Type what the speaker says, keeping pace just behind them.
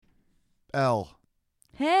Elle.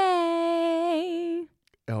 Hey.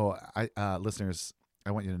 Oh, listeners,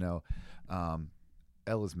 I want you to know,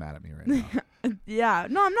 Elle is mad at me right now. Yeah.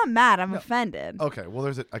 No, I'm not mad. I'm offended. Okay. Well,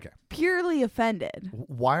 okay. Purely offended.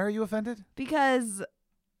 Why are you offended? Because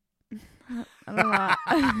I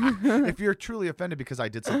don't know. If you're truly offended because I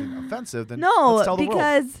did something offensive, then no, let's tell the world.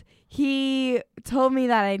 because he told me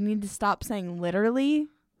that I need to stop saying literally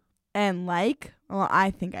and like. Well,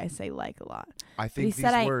 I think I say like a lot. I think these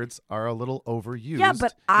words are a little overused. Yeah,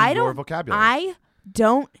 but in your vocabulary. I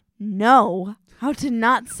don't know how to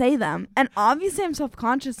not say them, and obviously I'm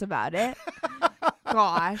self-conscious about it.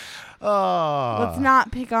 Gosh. Let's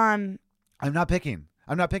not pick on. I'm not picking.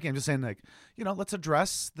 I'm just saying, like, let's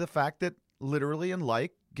address the fact that literally and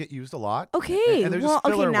like get used a lot. Okay. And they're just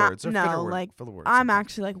filler words. They're no, filler words. I'm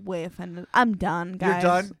actually way offended. I'm done, guys.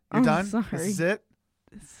 You're done? You're done? Sorry. This is it?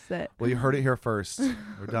 This is it. Well, you heard it here first.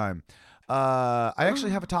 We're done. I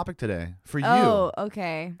actually have a topic today for you. Oh,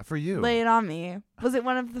 okay. For you. Lay it on me. Was it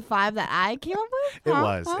one of the 5 that I came up with?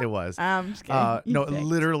 It was. I'm just kidding. No, it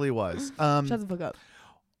literally was. Shut the fuck up.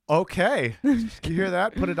 Okay. You hear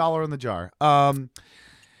that? Put $1 in the jar.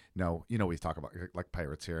 No, we talk about like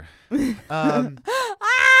pirates here.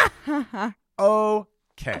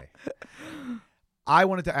 Okay. I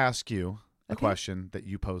wanted to ask you a question that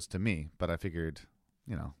you posed to me, but I figured,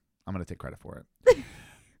 I'm going to take credit for it.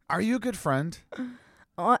 Are you a good friend?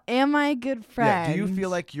 Am I a good friend? Yeah. Do you feel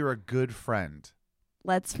like you're a good friend?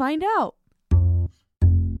 Let's find out.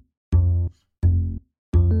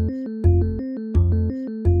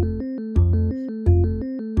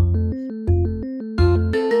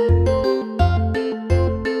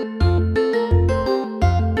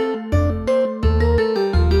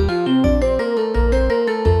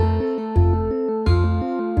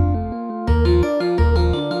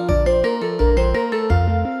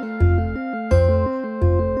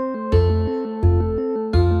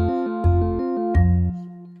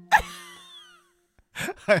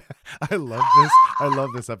 I love this. I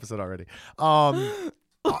love this episode already. So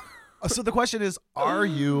the question is, are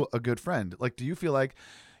you a good friend? Like, do you feel like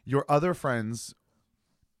your other friends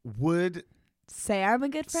would say I'm a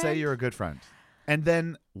good friend? Say you're a good friend. And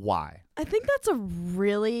then why? I think that's a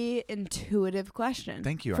really intuitive question.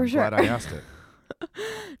 Thank you. I'm glad I asked it.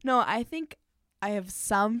 No, I think I have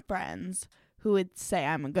some friends who would say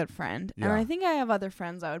I'm a good friend. Yeah. And I think I have other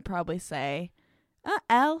friends I would probably say,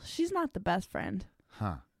 Elle, she's not the best friend.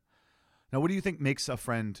 Huh. Now, what do you think makes a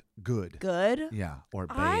friend good? Good? Yeah. Or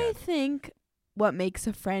bad? I think what makes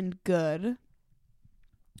a friend good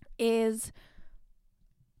is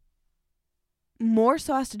more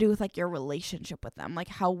so has to do with like your relationship with them, like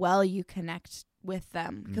how well you connect with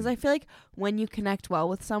them. Because I feel like when you connect well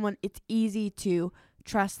with someone, it's easy to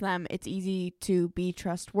trust them. It's easy to be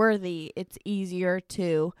trustworthy. It's easier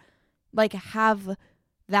to like have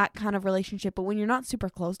that kind of relationship. But when you're not super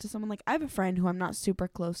close to someone, like I have a friend who I'm not super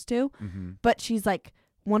close to, but she's like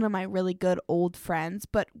one of my really good old friends.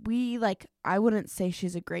 But I wouldn't say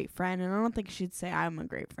she's a great friend, and I don't think she'd say I'm a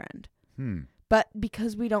great friend. But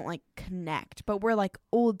because we don't like connect, but we're like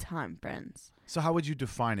old time friends. So how would you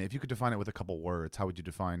define it? If you could define it with a couple words, how would you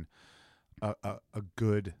define a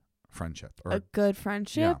good friendship? Or a good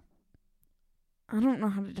friendship? Yeah. I don't know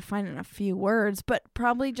how to define it in a few words, but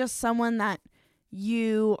probably just someone that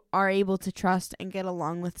you are able to trust and get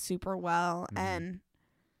along with super well and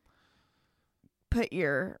put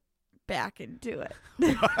your back into it.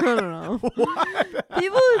 I don't know. What?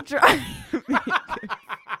 People who try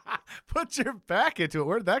put your back into it.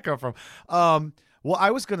 Where did that come from? Well,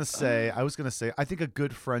 I was gonna say, I think a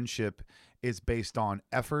good friendship is based on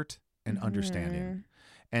effort and understanding.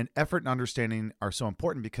 And effort and understanding are so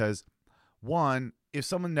important because, one, if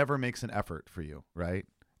someone never makes an effort for you, right,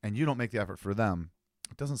 and you don't make the effort for them,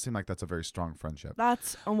 it doesn't seem like that's a very strong friendship.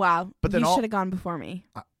 That's wow. But then you should have gone before me.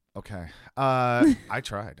 Okay. I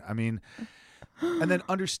tried. I mean, and then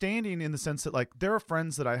understanding in the sense that like there are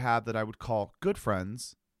friends that I have that I would call good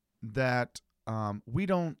friends that we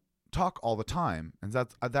don't talk all the time. And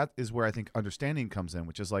that is where I think understanding comes in,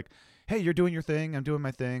 which is like, hey, you're doing your thing, I'm doing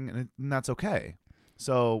my thing, and that's okay.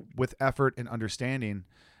 So with effort and understanding,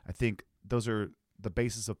 I think those are the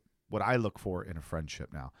basis of what I look for in a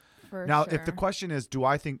friendship now. Now, if the question is, do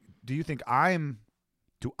I think I'm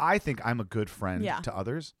a good friend to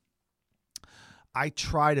others? I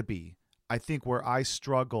try to be. I think where I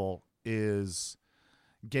struggle is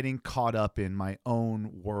getting caught up in my own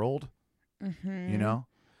world. You know,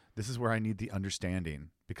 this is where I need the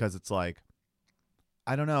understanding because it's like,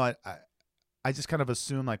 I don't know. I just kind of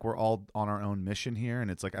assume like we're all on our own mission here. And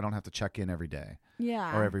it's like, I don't have to check in every day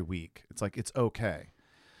or every week. It's like, it's okay.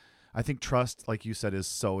 I think trust, like you said, is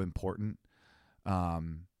so important.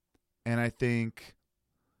 And I think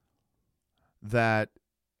that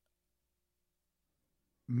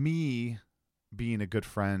me being a good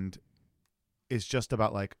friend is just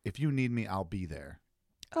about like, if you need me, I'll be there.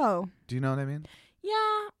 Oh. Do you know what I mean?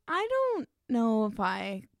 Yeah, I don't know if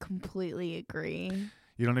I completely agree.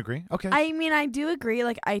 You don't agree? Okay. I mean, I do agree.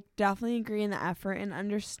 Like, I definitely agree in the effort and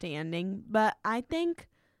understanding. But I think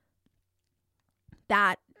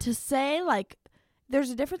that to say, like,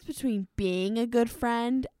 there's a difference between being a good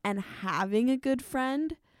friend and having a good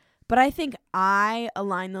friend. But I think I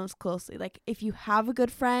align those closely. Like, if you have a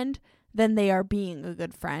good friend, then they are being a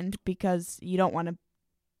good friend, because you don't want to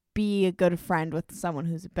be a good friend with someone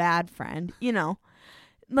who's a bad friend, you know?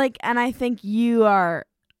 Like, and I think you are,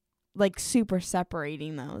 like, super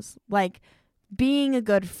separating those. Like, being a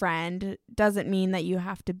good friend doesn't mean that you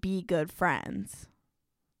have to be good friends.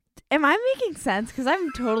 Am I making sense? Because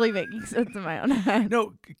I'm totally making sense in my own head.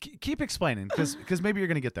 No, keep explaining, because maybe you're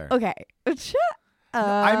going to get there. Okay.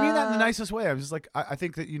 I mean that in the nicest way. I'm just like, I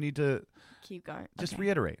think that you need to keep going. Just Okay.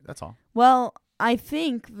 reiterate. That's all. Well, I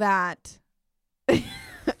think that... Oh,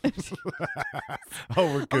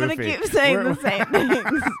 we're goofy. I'm going to keep saying the same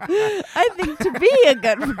things. I think to be a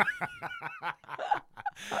good friend...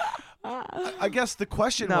 I guess the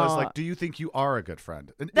question was, like, do you think you are a good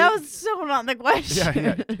friend? And that was so not the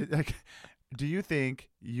question. Yeah. Like, do you think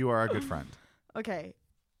you are a good friend? Okay.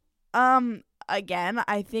 Again,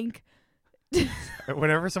 I think...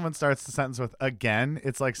 Whenever someone starts the sentence with "again,"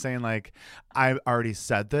 it's like saying, like, I already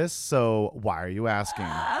said this, so why are you asking?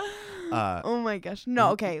 Oh my gosh. No,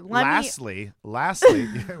 okay. Lastly,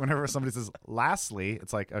 whenever somebody says "lastly,"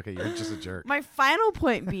 it's like, okay, you're just a jerk. My final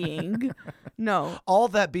point being, no. All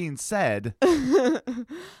that being said, I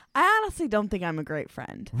honestly don't think I'm a great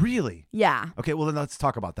friend. Really? Yeah. Okay, well then let's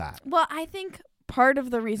talk about that. Well, I think part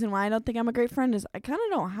of the reason why I don't think I'm a great friend is I kind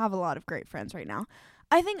of don't have a lot of great friends right now.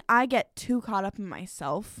 I think I get too caught up in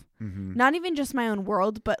myself. Mm-hmm. Not even just my own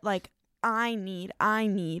world, but like I need,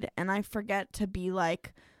 and I forget to be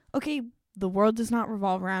like, okay, the world does not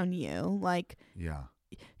revolve around you. Like, yeah,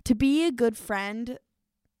 to be a good friend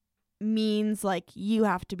means like you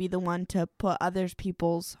have to be the one to put others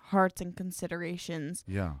people's hearts and considerations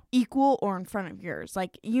equal or in front of yours.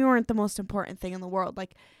 Like, you aren't the most important thing in the world.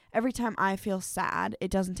 Like, every time I feel sad,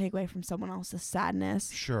 it doesn't take away from someone else's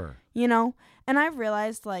sadness. Sure. You know? And I've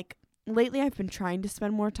realized, like, lately I've been trying to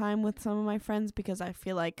spend more time with some of my friends because I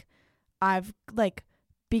feel like I've, like,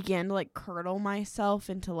 began to, like, curdle myself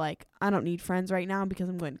into, like, I don't need friends right now because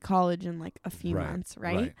I'm going to college in, like, a few months,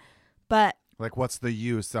 right? But... like, what's the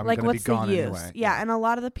use? I'm like, going to be gone anyway. Yeah, and a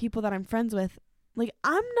lot of the people that I'm friends with, like,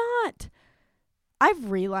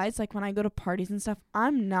 I've realized, like, when I go to parties and stuff,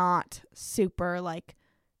 I'm not super, like,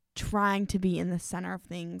 trying to be in the center of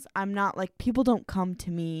things. I'm not, like, people don't come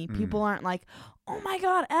to me. People aren't like, oh my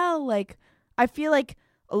God, Elle. Like, I feel like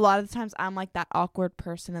a lot of the times I'm, like, that awkward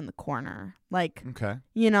person in the corner. Like, okay,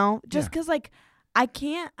 you know, just because, like, I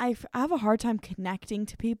have a hard time connecting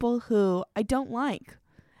to people who I don't like.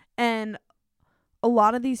 And a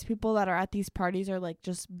lot of these people that are at these parties are, like,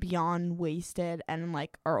 just beyond wasted and,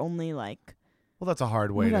 like, are only, like... Well, that's a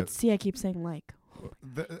hard way to... See, I keep saying, like...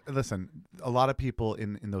 Listen, a lot of people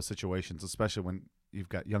in those situations, especially when you've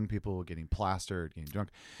got young people getting plastered, getting drunk,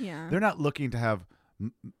 they're not looking to have,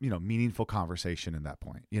 meaningful conversation in that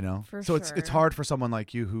point, you know? So it's hard for someone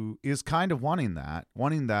like you who is kind of wanting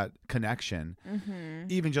that connection,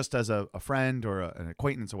 even just as a friend or an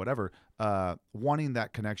acquaintance or whatever, wanting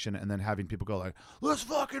that connection and then having people go like, let's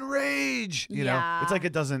fucking rage, you know? It's like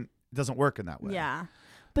it doesn't work in that way. Yeah.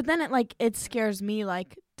 But then it scares me,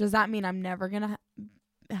 like, does that mean I'm never going to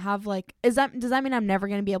have, like, does that mean I'm never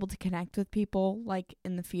going to be able to connect with people, like,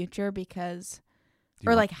 in the future because,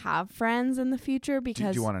 like, have friends in the future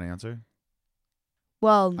because. Do you want an answer?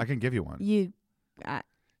 Well. I can give you one. You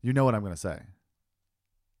know what I'm going to say.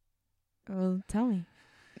 Well, tell me.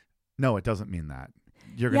 No, it doesn't mean that.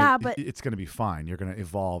 But it's going to be fine. You're going to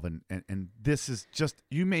evolve. And this is just,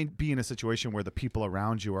 you may be in a situation where the people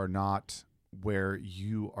around you are not where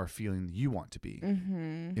you are feeling you want to be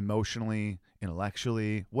emotionally,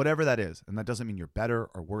 intellectually, whatever that is. And that doesn't mean you're better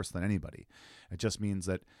or worse than anybody. It just means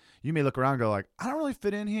that you may look around and go like, I don't really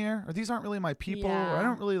fit in here, or these aren't really my people, or I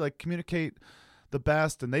don't really like communicate the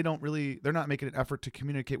best, and they're not making an effort to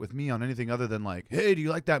communicate with me on anything other than like, hey, do you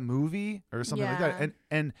like that movie or something like that?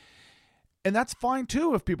 And that's fine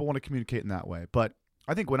too if people want to communicate in that way. But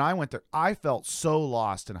I think when I went there, I felt so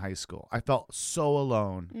lost in high school. I felt so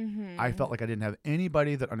alone. I felt like I didn't have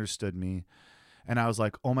anybody that understood me. And I was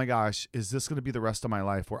like, oh my gosh, is this going to be the rest of my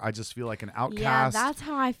life where I just feel like an outcast? Yeah, that's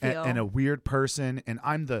how I feel. And a weird person. And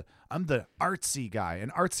I'm the artsy guy.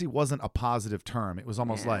 And artsy wasn't a positive term. It was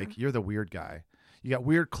almost like you're the weird guy. You got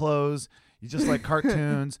weird clothes. You just like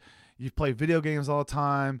cartoons. You play video games all the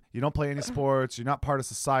time. You don't play any sports. You're not part of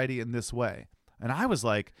society in this way. And I was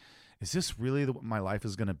like, is this really what my life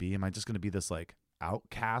is going to be? Am I just going to be this like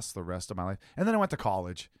outcast the rest of my life? And then I went to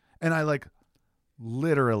college and I like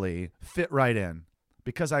literally fit right in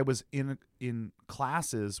because I was in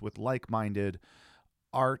classes with like-minded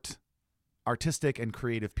artistic and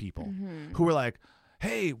creative people who were like,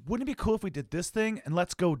 hey, wouldn't it be cool if we did this thing and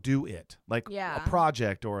let's go do it? Like a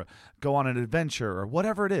project or go on an adventure or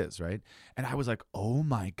whatever it is, right? And I was like, oh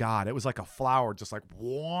my God. It was like a flower just like,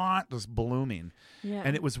 what? Just blooming. Yeah.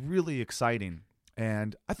 And it was really exciting.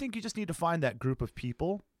 And I think you just need to find that group of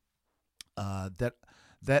people that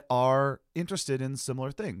are interested in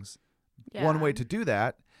similar things. Yeah. One way to do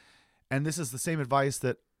that, and this is the same advice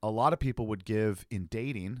that a lot of people would give in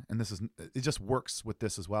dating, and it just works with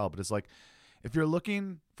this as well, but it's like, if you're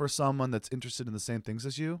looking for someone that's interested in the same things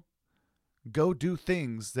as you, go do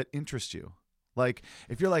things that interest you. Like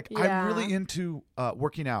if you're like, I'm really into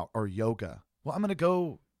working out or yoga, well, I'm going to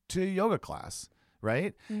go to a yoga class,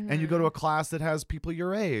 right? And you go to a class that has people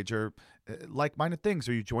your age or like-minded things,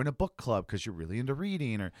 or you join a book club because you're really into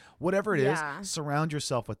reading or whatever it is. Surround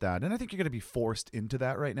yourself with that. And I think you're going to be forced into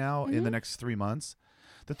that right now in the next 3 months.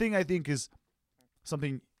 The thing I think is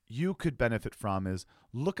something you could benefit from is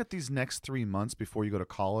look at these next 3 months before you go to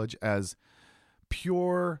college as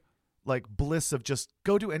pure like bliss of just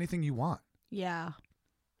go do anything you want. Yeah.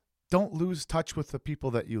 Don't lose touch with the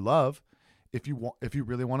people that you love if you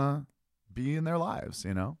really want to be in their lives,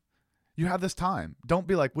 you know? You have this time. Don't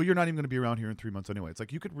be like, well, you're not even going to be around here in 3 months anyway. It's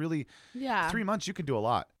like you could really 3 months you can do a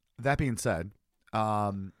lot. That being said,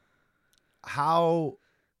 how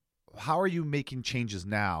are you making changes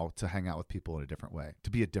now to hang out with people in a different way, to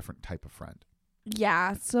be a different type of friend?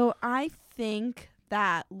 Yeah, so I think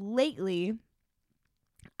that lately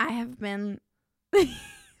I have been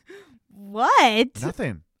What?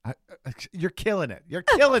 Nothing. You're killing it. You're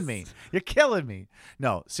killing me. You're killing me.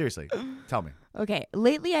 No, seriously. Tell me. Okay,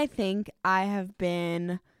 lately I think I have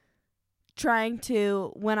been trying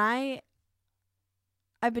to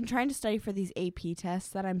I've been trying to study for these AP tests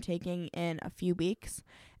that I'm taking in a few weeks.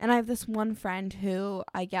 And I have this one friend who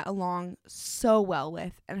I get along so well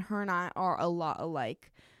with, and her and I are a lot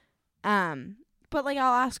alike. But like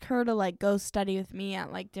I'll ask her to like go study with me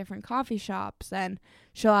at like different coffee shops, and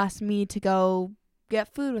she'll ask me to go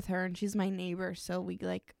get food with her, and she's my neighbor, so we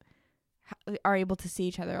like are able to see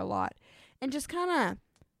each other a lot. And just kind of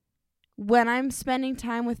when I'm spending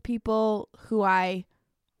time with people who I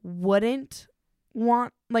wouldn't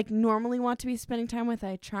normally want to be spending time with,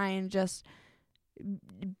 I try and just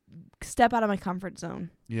step out of my comfort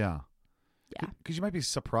zone. Yeah. Because you might be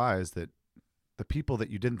surprised that the people that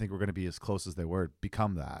you didn't think were going to be as close as they were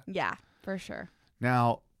become that. Yeah, for sure.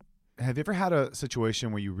 Now, have you ever had a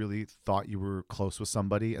situation where you really thought you were close with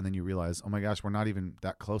somebody and then you realize, oh my gosh, we're not even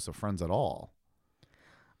that close of friends at all?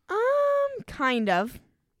 Kind of.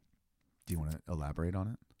 Do you want to elaborate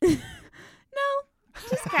on it? No,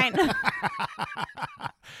 just kind of.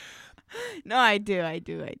 No, I do.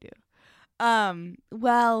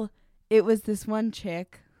 Well, it was this one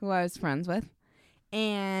chick who I was friends with,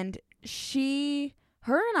 and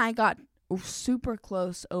her and I got super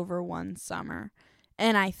close over one summer,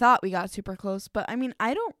 and I thought we got super close, but I mean,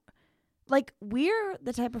 we're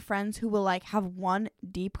the type of friends who will like have one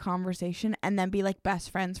deep conversation and then be like best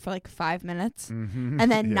friends for like 5 minutes, and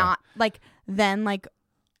then not then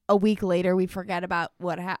a week later we forget about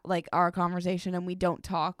what our conversation, and we don't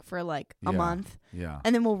talk for like a month. Yeah.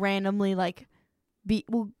 And then we'll randomly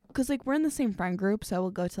because like we're in the same friend group, so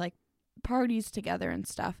we'll go to like parties together and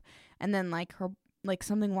stuff, and then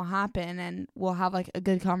something will happen and we'll have like a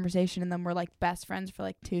good conversation, and then we're like best friends for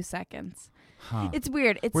like 2 seconds. Huh. It's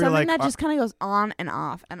weird. It's something that just kind of goes on and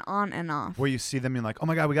off and on and off. Where you see them, you're like, oh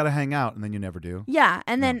my God, we got to hang out. And then you never do. Yeah.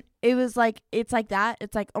 And then it was like, it's like that.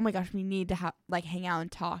 It's like, oh my gosh, we need to hang out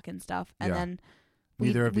and talk and stuff. And then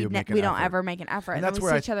neither of you we don't ever make an effort. And that's then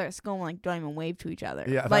we see each other at school and like don't even wave to each other.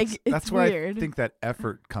 Yeah. That's where weird. I think that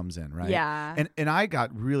effort comes in, right? Yeah. And I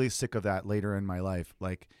got really sick of that later in my life.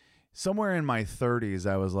 Like somewhere in my 30s,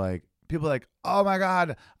 I was like, people are like, oh my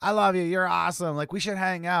God, I love you. You're awesome. Like we should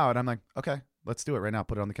hang out. I'm like, okay. Let's do it right now.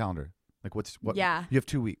 Put it on the calendar. Like what? Yeah. You have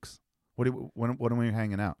 2 weeks. When are we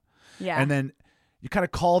hanging out? Yeah. And then you kind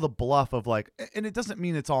of call the bluff of like, and it doesn't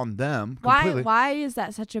mean it's on them completely. Why is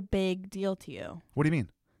that such a big deal to you? What do you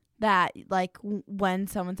mean? that like when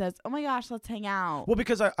someone says, "Oh my gosh, let's hang out." Well,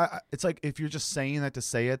 because I it's like if you're just saying that to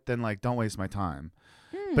say it, then like don't waste my time.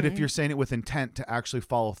 But if you're saying it with intent to actually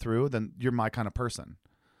follow through, then you're my kind of person.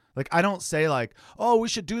 Like I don't say like, "Oh, we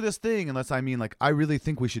should do this thing," unless I mean like I really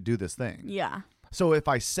think we should do this thing. Yeah. So if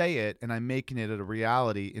I say it and I'm making it a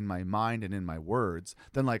reality in my mind and in my words,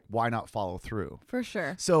 then like why not follow through? For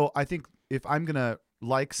sure. So I think if I'm going to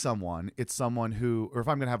like someone, it's someone who, or if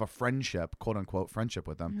I'm going to have a friendship, quote unquote friendship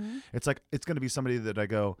with them, it's like, it's going to be somebody that I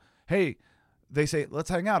go, hey, they say, let's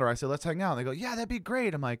hang out. Or I say, let's hang out. And they go, yeah, that'd be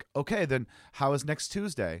great. I'm like, okay, then how is next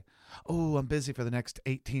Tuesday? Oh, I'm busy for the next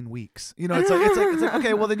 18 weeks. You know, it's like,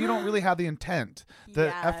 okay, well then you don't really have the intent.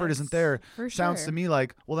 The effort isn't there. Sounds to me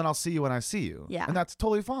like, well then I'll see you when I see you. Yeah. And that's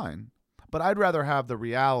totally fine. But I'd rather have the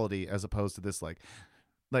reality as opposed to this like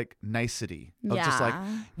nicety of just like,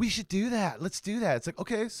 we should do that. Let's do that. It's like,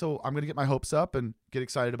 okay, so I'm going to get my hopes up and get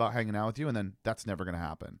excited about hanging out with you. And then that's never going to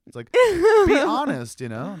happen. It's like, be honest, you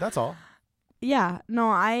know, that's all. Yeah,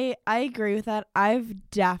 no, I agree with that. I've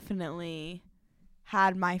definitely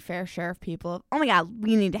had my fair share of people. Oh my God,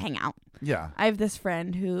 we need to hang out. Yeah. I have this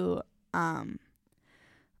friend who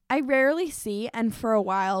I rarely see, and for a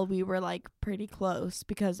while we were like pretty close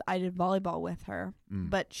because I did volleyball with her.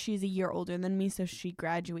 But she's a year older than me, so she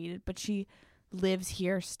graduated, but she lives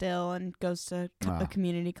here still and goes to a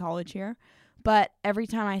community college here. But every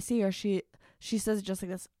time I see her, she says it just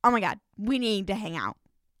like this. Oh my God, we need to hang out.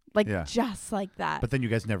 Like just like that. But then you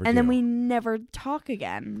guys never and do. then we never talk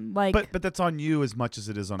again. Like But that's on you as much as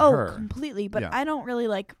it is on her. Oh, completely. But I don't really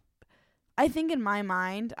like I think in my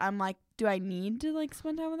mind I'm like, do I need to like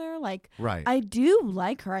spend time with her? Like right. I do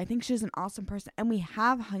like her. I think she's an awesome person and we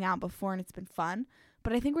have hung out before and it's been fun.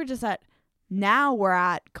 But I think we're just now we're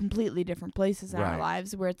at completely different places in our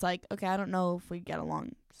lives where it's like, okay, I don't know if we get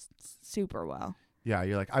along super well. Yeah,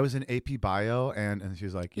 you're like, I was in AP Bio, and she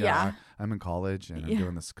was like, I'm in college, and I'm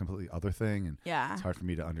doing this completely other thing, and it's hard for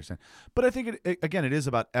me to understand. But I think, it is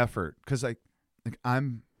about effort, because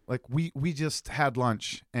I'm, like, we just had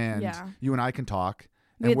lunch, and you and I can talk.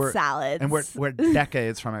 And we're salads. And we're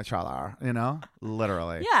decades from each other, you know?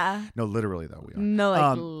 Literally. Yeah. No, literally, though, we are. No,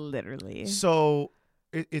 like, literally. So,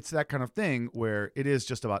 it's that kind of thing where it is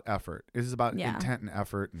just about effort. It is about intent and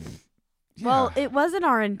effort, and... Yeah. Well, it wasn't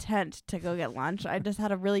our intent to go get lunch. I just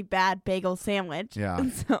had a really bad bagel sandwich. Yeah.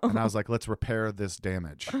 And I was like, let's repair this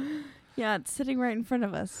damage. Yeah, it's sitting right in front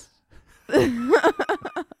of us.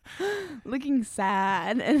 Looking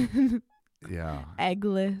sad and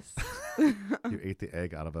eggless. You ate the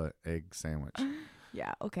egg out of an egg sandwich.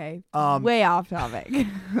 Yeah, okay. Way off topic.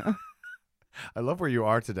 I love where you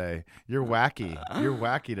are today. You're wacky. You're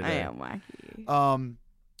wacky today. I am wacky.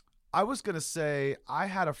 I was going to say I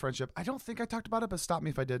had a friendship. I don't think I talked about it, but stop me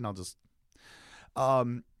if I did, and I'll just... I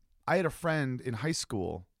had a friend in high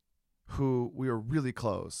school who we were really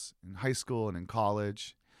close in high school and in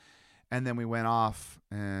college. And then we went off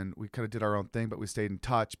and we kind of did our own thing, but we stayed in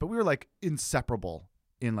touch. But we were like inseparable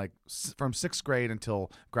in like from 6th grade until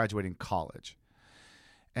graduating college.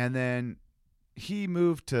 And then he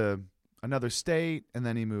moved to another state, and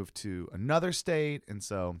then he moved to another state. And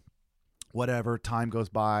so... whatever, time goes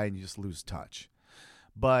by and you just lose touch.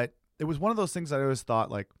 But it was one of those things that I always thought,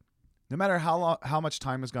 like, no matter how much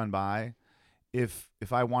time has gone by, if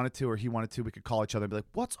I wanted to or he wanted to, we could call each other and be like,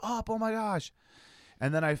 what's up? Oh my gosh.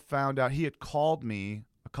 And then I found out he had called me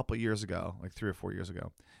a couple of years ago, like 3 or 4 years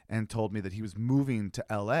ago, and told me that he was moving to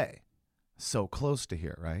LA. So close to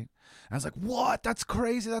here, right? And I was like, what? That's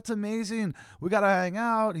crazy. That's amazing. We got to hang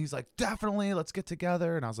out. And he's like, definitely. Let's get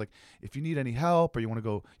together. And I was like, if you need any help or you want to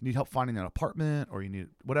go, you need help finding an apartment or you need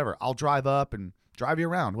whatever, I'll drive up and drive you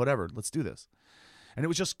around, whatever. Let's do this. And it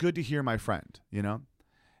was just good to hear my friend, you know?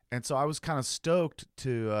 And so I was kind of stoked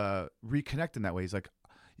to reconnect in that way. He's like,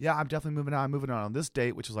 yeah, I'm definitely moving out. I'm moving out on this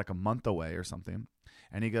date, which was like a month away or something.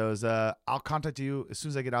 And he goes, I'll contact you as soon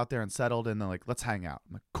as I get out there and settled. And then like, let's hang out.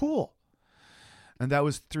 I'm like, cool. And that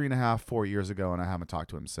was 3.5, 4 years ago, and I haven't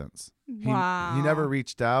talked to him since. Wow. He never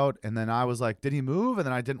reached out, and then I was like, did he move? And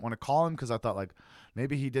then I didn't want to call him because I thought, like,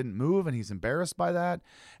 maybe he didn't move, and he's embarrassed by that.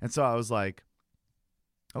 And so I was like,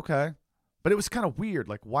 okay. But it was kind of weird.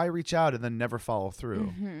 Like, why reach out and then never follow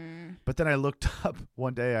through? Mm-hmm. But then I looked up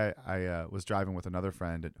one day. I was driving with another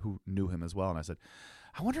friend who knew him as well, and I said,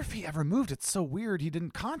 I wonder if he ever moved. It's so weird he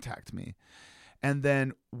didn't contact me. And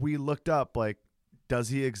then we looked up, like, does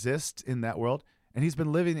he exist in that world? And he's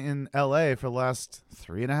been living in LA for the last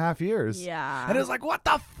 3.5 years. Yeah. And it was like, what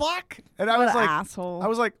the fuck? And I what was like, asshole. I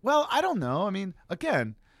was like, well, I don't know. I mean,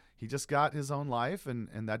 again, he just got his own life and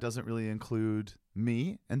that doesn't really include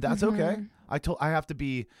me. And that's okay. I have to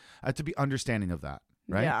be understanding of that.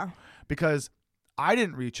 Right. Yeah. Because I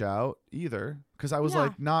didn't reach out either because I was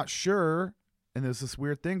like not sure. And there's this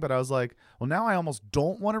weird thing, but I was like, well, now I almost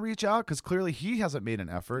don't want to reach out because clearly he hasn't made an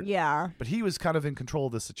effort. Yeah. But he was kind of in control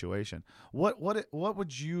of this situation. What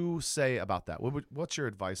would you say about that? What's your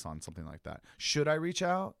advice on something like that? Should I reach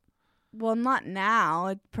out? Well, not now.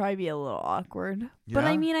 It'd probably be a little awkward. Yeah? But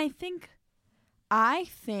I mean, I think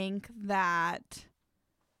that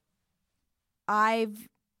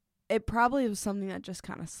it probably was something that just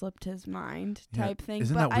kind of slipped his mind type thing.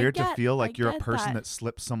 Isn't but that weird to feel like you're a get person that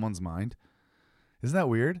slips someone's mind? Isn't that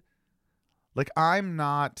weird? Like I'm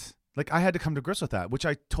not, like I had to come to grips with that, which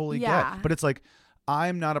I totally get. But it's like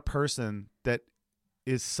I'm not a person that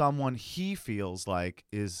is someone he feels like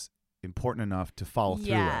is important enough to follow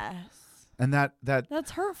through with. And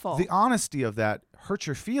that's hurtful. The honesty of that hurts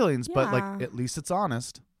your feelings, but like at least it's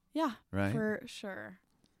honest. Yeah. Right? For sure.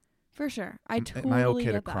 For sure. I totally Am I okay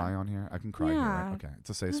get to that. cry on here? I can cry here. Right? Okay.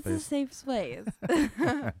 It's a safe space. It's a safe space.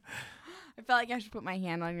 I felt like I should put my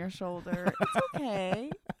hand on your shoulder. It's okay.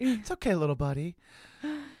 It's okay, little buddy.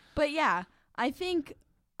 But yeah, I think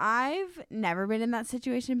I've never been in that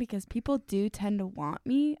situation because people do tend to want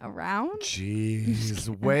me around. Jeez.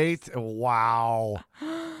 Wait. Wow.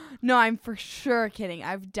 No, I'm for sure kidding.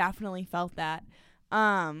 I've definitely felt that.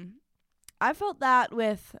 I felt that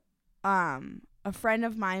with a friend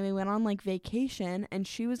of mine. We went on like vacation and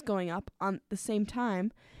she was going up on the same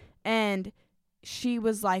time, and she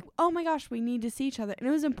was like, oh my gosh, we need to see each other. And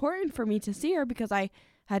it was important for me to see her because I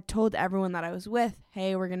had told everyone that I was with,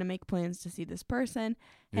 hey, we're going to make plans to see this person.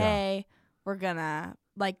 Hey, we're going to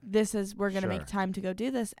make time to go do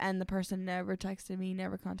this. And the person never texted me,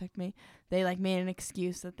 never contacted me. They like made an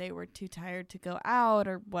excuse that they were too tired to go out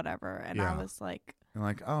or whatever. And I was like, I'm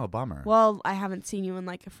like, oh, bummer. Well, I haven't seen you in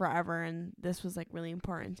like forever. And this was like really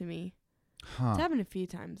important to me. Huh. It's happened a few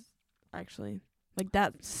times, actually. Like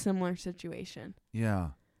that similar situation. Yeah.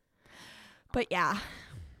 But yeah.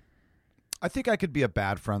 I think I could be a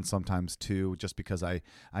bad friend sometimes too, just because I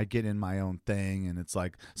get in my own thing and it's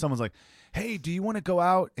like someone's like, hey, do you want to go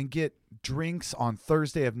out and get drinks on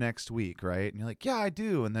Thursday of next week, right? And you're like, yeah, I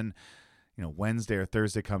do. And then, Wednesday or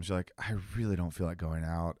Thursday comes, you're like, I really don't feel like going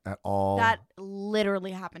out at all. That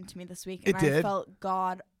literally happened to me this week. And I felt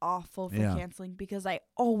god awful for canceling because I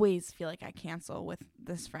always feel like I cancel with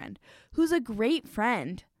this friend who's a great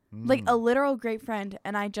friend. Like a literal great friend.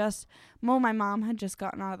 And my mom had just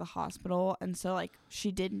gotten out of the hospital. And so like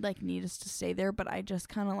she did like need us to stay there. But I just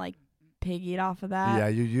kind of like piggied off of that. Yeah,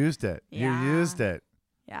 you used it. Yeah. You used it.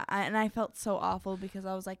 Yeah. And I felt so awful because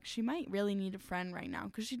I was like, she might really need a friend right now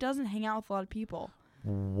because she doesn't hang out with a lot of people.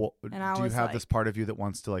 Do you have this part of you that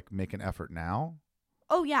wants to like make an effort now?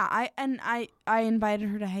 Oh, yeah. I invited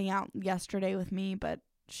her to hang out yesterday with me, but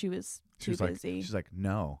she was too busy. She's like,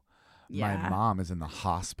 no. Yeah. My mom is in the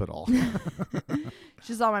hospital.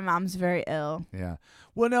 She's all, my mom's very ill. Yeah.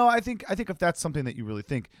 Well, no, I think if that's something that you really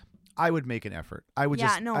think, I would make an effort. I would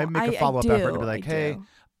I'd make a follow-up effort to be like, hey,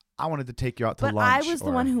 I wanted to take you out to lunch. But I was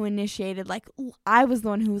the one who initiated, like, I was the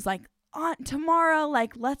one who was like, tomorrow,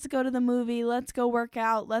 like, let's go to the movie, let's go work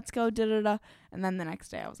out, let's go da-da-da. And then the next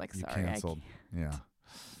day I was like, sorry. You canceled. Yeah.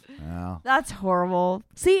 Well. That's horrible.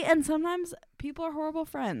 See, and sometimes people are horrible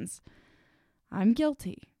friends. I'm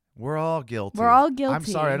guilty. We're all guilty. I'm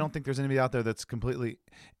sorry. I don't think there's anybody out there that's completely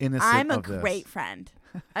innocent I'm a of this. great friend.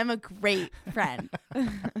 I'm a great friend. I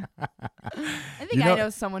think I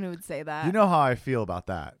know someone who would say that. You know how I feel about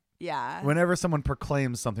that. Yeah. Whenever someone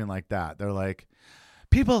proclaims something like that, they're like,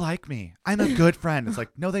 people like me. I'm a good friend. It's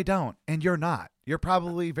like, no, they don't. And you're not. You're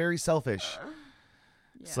probably very selfish. Yeah.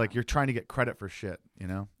 It's like you're trying to get credit for shit,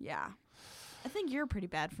 Yeah. I think you're a pretty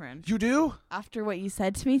bad friend. You do? After what you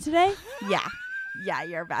said to me today? Yeah. Yeah,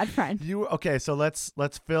 you're a bad friend. Okay, so let's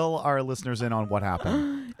fill our listeners in on what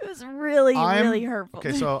happened. It was really, really hurtful.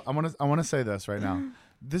 Okay, so I want to say this right now.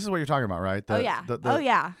 This is what you're talking about, right? Oh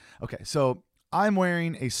yeah. Okay, so I'm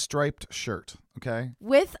wearing a striped shirt, okay?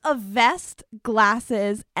 With a vest,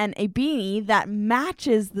 glasses, and a beanie that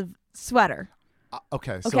matches the sweater.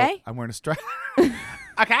 Okay, so I'm wearing a stripe.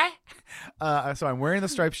 Okay. So I'm wearing the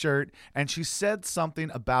striped shirt, and she said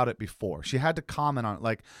something about it before. She had to comment on it.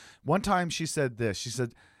 Like, one time she said this. She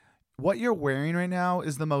said, what you're wearing right now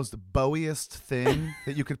is the most Bowiest thing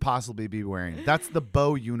that you could possibly be wearing. That's the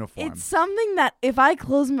Beau uniform. It's something that if I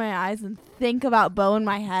close my eyes and think about Beau in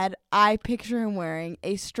my head, I picture him wearing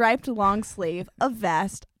a striped long sleeve, a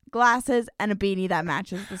vest, glasses, and a beanie that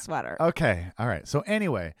matches the sweater. Okay. All right. So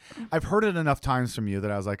anyway, I've heard it enough times from you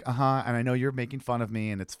that I was like, and I know you're making fun of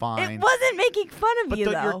me and it's fine. It wasn't making fun of you,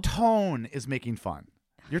 though. But your tone is making fun.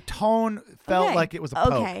 Your tone felt Okay. like it was a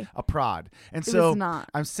poke, Okay. a prod. And It so was not.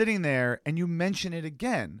 I'm sitting there and you mention it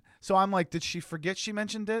again. So I'm like, did she forget she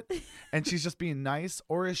mentioned it? And she's just being nice?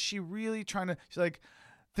 Or is she really trying to,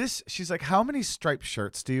 she's like, how many striped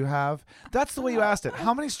shirts do you have? That's the way you asked it.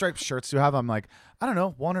 How many striped shirts do you have? I'm like, I don't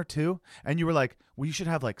know, 1 or 2. And you were like, well, you should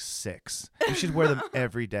have like 6. You should wear them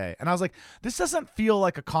every day. And I was like, this doesn't feel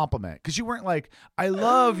like a compliment, because you weren't like, I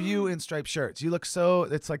love you in striped shirts. You look so,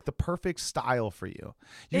 it's like the perfect style for you.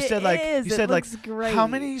 You It said like, is. you It said like, looks great. how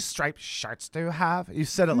many striped shirts do you have? You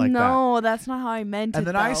said it like that. No, that's not how I meant it. And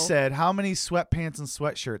then I though. said, how many sweatpants and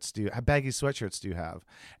sweatshirts baggy sweatshirts do you have?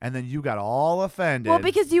 And then you got all offended. Well,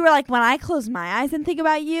 because you were like, when I close my eyes and think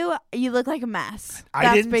about you, you look like a mess.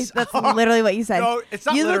 I didn't. That's literally what you said. No, it's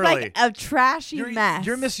not you literally. look like a trashy mess.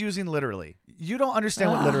 You're misusing literally. You don't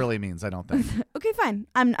understand what literally means, I don't think. Okay, fine.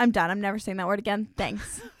 I'm done. I'm never saying that word again.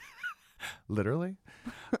 Thanks. Literally?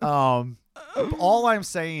 All I'm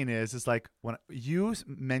saying is like, when you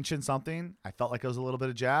mentioned something, I felt like it was a little bit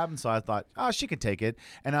of jab, and so I thought, oh, she could take it.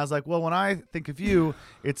 And I was like, well, when I think of you,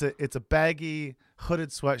 it's a baggy hooded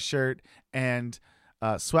sweatshirt and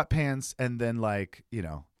sweatpants, and then like,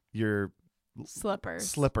 your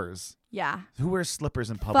slippers. Yeah. Who wears slippers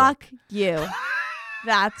in public? Fuck you.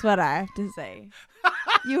 That's what I have to say.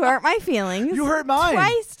 You hurt my feelings. You hurt mine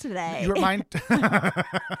twice today. You hurt mine.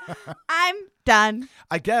 I'm done.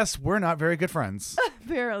 I guess we're not very good friends.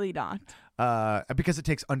 Apparently not. Because it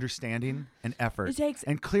takes understanding and effort. It takes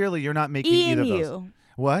and clearly you're not making E either and of you. those.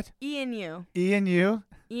 What? E and you. E and you?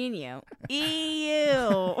 E and you.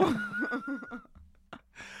 EU.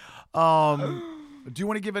 Do you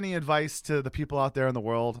want to give any advice to the people out there in the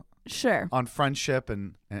world Sure. on friendship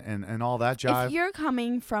and all that jive? If you're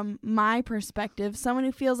coming from my perspective, someone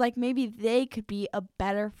who feels like maybe they could be a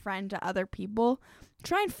better friend to other people,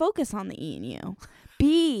 try and focus on the E and you.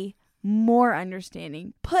 Be more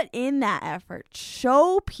understanding. Put in that effort.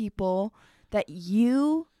 Show people that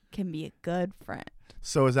you can be a good friend.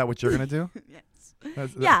 So is that what you're going to do? Yes.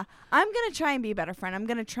 Yeah. I'm going to try and be a better friend. I'm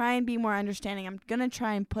going to try and be more understanding. I'm going to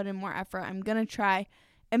try and put in more effort. I'm going to try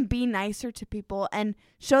and be nicer to people and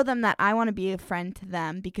show them that I want to be a friend to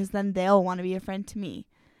them, because then they'll want to be a friend to me.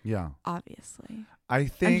 Yeah. Obviously. I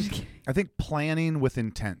think planning with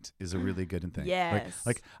intent is a really good thing. Yes.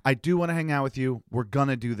 Like I do want to hang out with you. We're going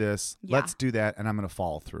to do this. Yeah. Let's do that. And I'm going to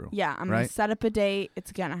follow through. Yeah. I'm going to set up a date.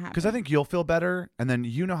 It's going to happen. Because I think you'll feel better. And then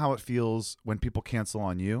you know how it feels when people cancel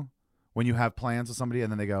on you, when you have plans with somebody and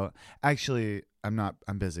then they go, actually, I'm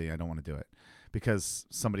busy. I don't want to do it because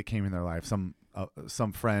somebody came in their life, some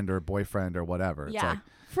friend or boyfriend or whatever. Yeah. It's like,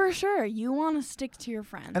 for sure. You want to stick to your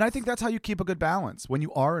friends. and I think that's how you keep a good balance when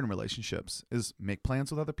you are in relationships, is make plans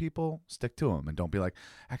with other people, stick to them, and don't be like,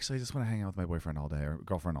 actually, I just want to hang out with my boyfriend all day or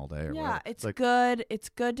girlfriend all day. Or yeah, whatever. it's like, good. It's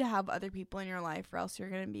good to have other people in your life, or else you're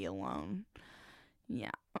going to be alone.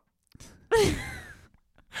 Yeah.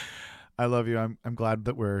 I love you. I'm glad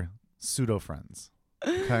that we're pseudo friends.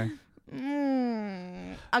 Okay.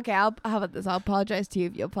 Okay, how about this? I'll apologize to you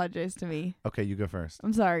if you apologize to me. Okay, you go first.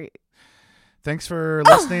 I'm sorry. Thanks for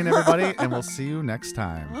listening, everybody, and we'll see you next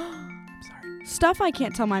time. I'm sorry. Stuff I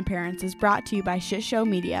Can't Tell My Parents is brought to you by Shit Show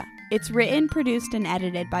Media. It's written, produced, and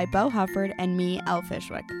edited by Beau Hufford and me, Elle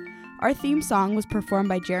Fishwick. Our theme song was performed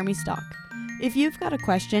by Jeremy Stock. If you've got a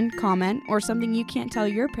question, comment, or something you can't tell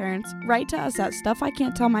your parents, write to us at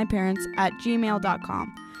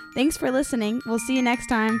stuffican'ttellmyparents@gmail.com. Thanks for listening. We'll see you next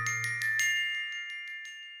time.